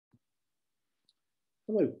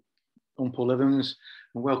Hello, I'm Paul Evans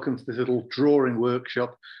and welcome to this little drawing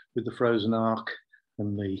workshop with the Frozen Ark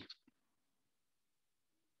and me.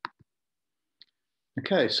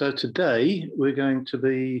 Okay, so today we're going to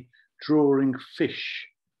be drawing fish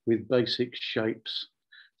with basic shapes.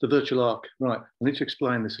 The Virtual Ark, right, I need to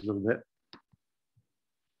explain this a little bit.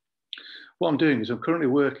 What I'm doing is I'm currently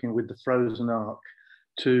working with the Frozen Ark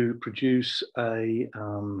to produce a,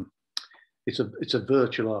 it's a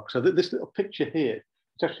virtual ark. So this little picture here,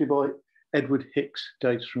 it's actually by Edward Hicks,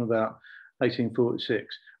 dates from about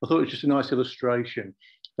 1846. I thought it was just a nice illustration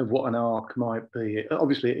of what an ark might be.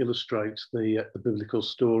 Obviously, it illustrates the biblical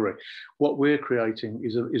story. What we're creating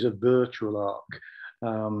is a virtual ark,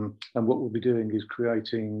 and what we'll be doing is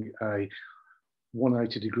creating a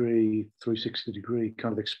 180-degree, 360-degree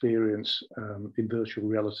kind of experience in virtual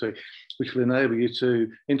reality, which will enable you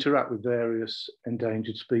to interact with various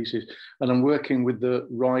endangered species. And I'm working with the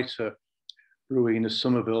writer, Rowena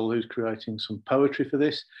Sommerville, who's creating some poetry for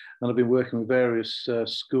this. And I've been working with various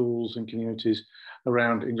schools and communities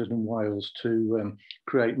around England and Wales to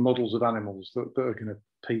create models of animals that are going to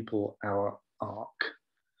people our ark.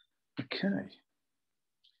 Okay,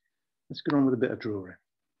 let's get on with a bit of drawing.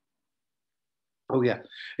 Oh yeah,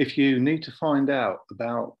 if you need to find out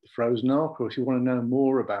about the Frozen Ark, or if you want to know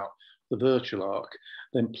more about the Virtual Ark,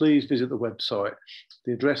 then please visit the website.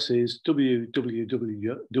 The address is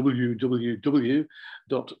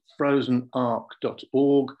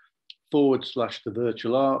www.frozenark.org/the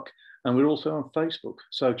Virtual Ark. And we're also on Facebook.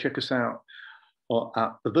 So check us out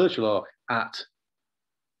at the Virtual Ark at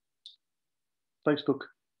Facebook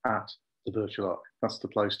at the Virtual Ark. That's the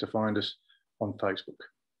place to find us on Facebook.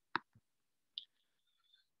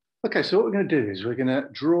 Okay, so what we're going to do is we're going to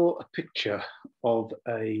draw a picture of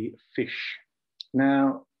a fish.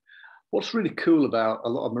 Now, what's really cool about a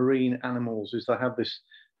lot of marine animals is they have this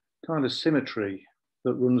kind of symmetry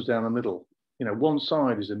that runs down the middle. You know, one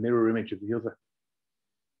side is a mirror image of the other.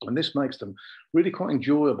 And this makes them really quite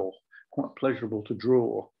enjoyable, quite pleasurable to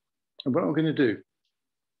draw. And what I'm going to do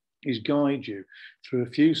is guide you through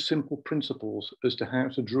a few simple principles as to how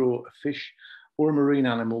to draw a fish or a marine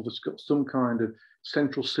animal that's got some kind of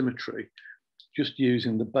central symmetry, just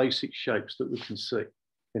using the basic shapes that we can see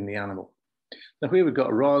in the animal. Now here we've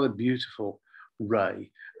got a rather beautiful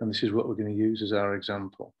ray, and this is what we're going to use as our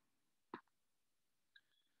example.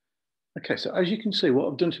 Okay, so as you can see, what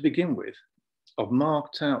I've done to begin with, I've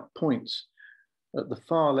marked out points at the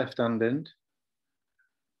far left-hand end,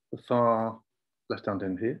 the far left-hand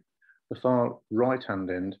end here, the far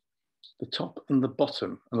right-hand end, the top and the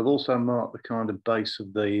bottom, and I've also marked the kind of base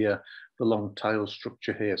of the long tail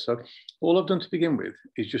structure here. So all I've done to begin with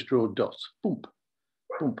is just draw dots, bump,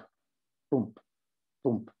 bump, bump,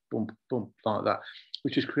 bump, bump, bump, like that,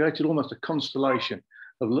 which has created almost a constellation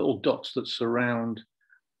of little dots that surround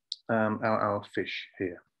our fish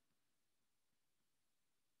here.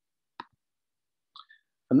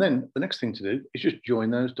 And then the next thing to do is just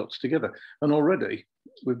join those dots together. And already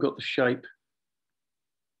we've got the shape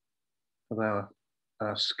of our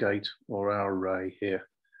skate or our ray here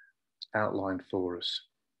outlined for us.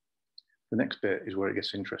 The next bit is where it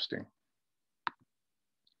gets interesting.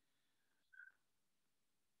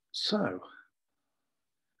 So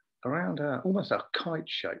around almost our kite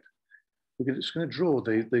shape, we're just going to draw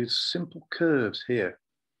these simple curves here.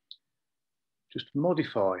 Just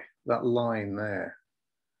modify that line there.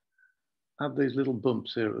 Add these little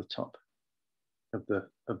bumps here at the top of the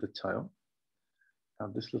tail.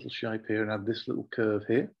 Add this little shape here and add this little curve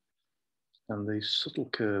here. And these subtle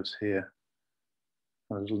curves here.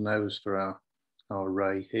 And a little nose for our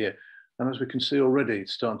ray here. And as we can see already,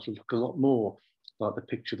 it's starting to look a lot more like the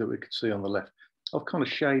picture that we could see on the left. I've kind of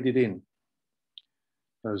shaded in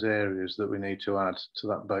those areas that we need to add to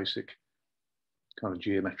that basic kind of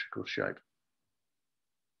geometrical shape.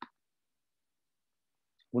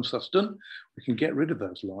 Once that's done, we can get rid of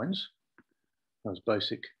those lines, those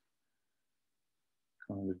basic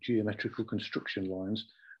kind of geometrical construction lines,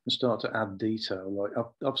 and start to add detail. Like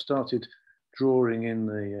I've started drawing in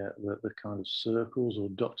the kind of circles or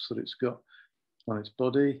dots that it's got on its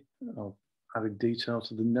body. I've added detail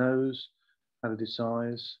to the nose, added its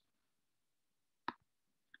eyes.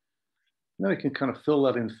 Now we can kind of fill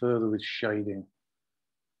that in further with shading.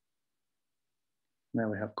 Now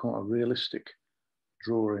we have quite a realistic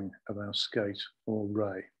drawing of our skate or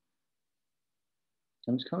ray.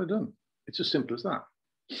 And it's kind of done. It's as simple as that.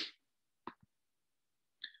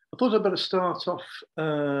 I thought I'd better start off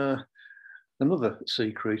another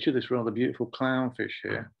sea creature, this rather beautiful clownfish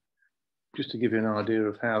here, just to give you an idea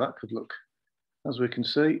of how that could look. As we can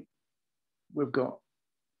see, we've got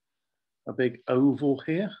a big oval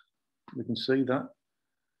here. We can see that.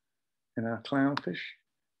 in our clownfish,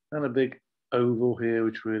 and a big oval here,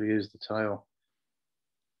 which really is the tail.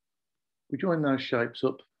 We join those shapes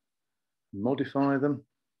up, modify them,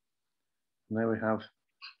 and there we have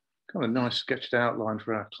kind of nice sketched outline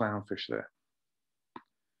for our clownfish there.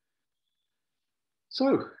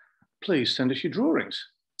 So please send us your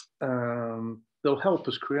drawings. They'll help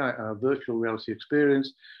us create our virtual reality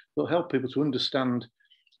experience. They'll help people to understand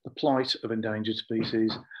the plight of endangered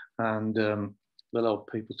species, and they'll help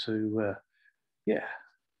people to,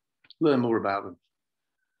 learn more about them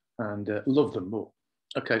and love them more.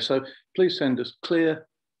 Okay, so please send us clear,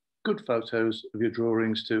 good photos of your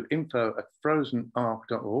drawings to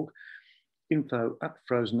info@frozenark.org,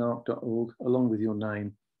 info@frozenark.org, along with your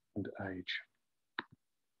name and age.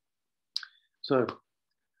 So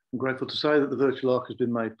I'm grateful to say that the Virtual Ark has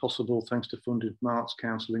been made possible thanks to funding from Arts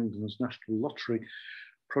Council England's National Lottery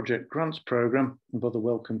Project Grants Programme and by the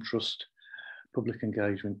Wellcome Trust Public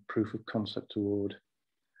Engagement Proof of Concept Award,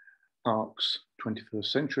 Arks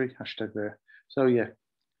 21st Century, hashtag there. So yeah,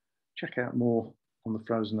 check out more on the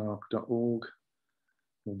frozenark.org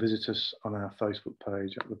or visit us on our Facebook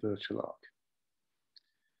page at the Virtual Ark.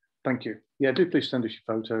 Thank you. Yeah, do please send us your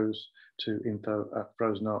photos to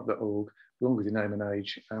info@frozenark.org along with your name and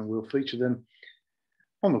age, and we'll feature them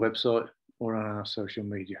on the website or on our social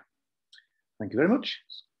media. Thank you very much.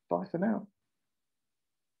 Bye for now.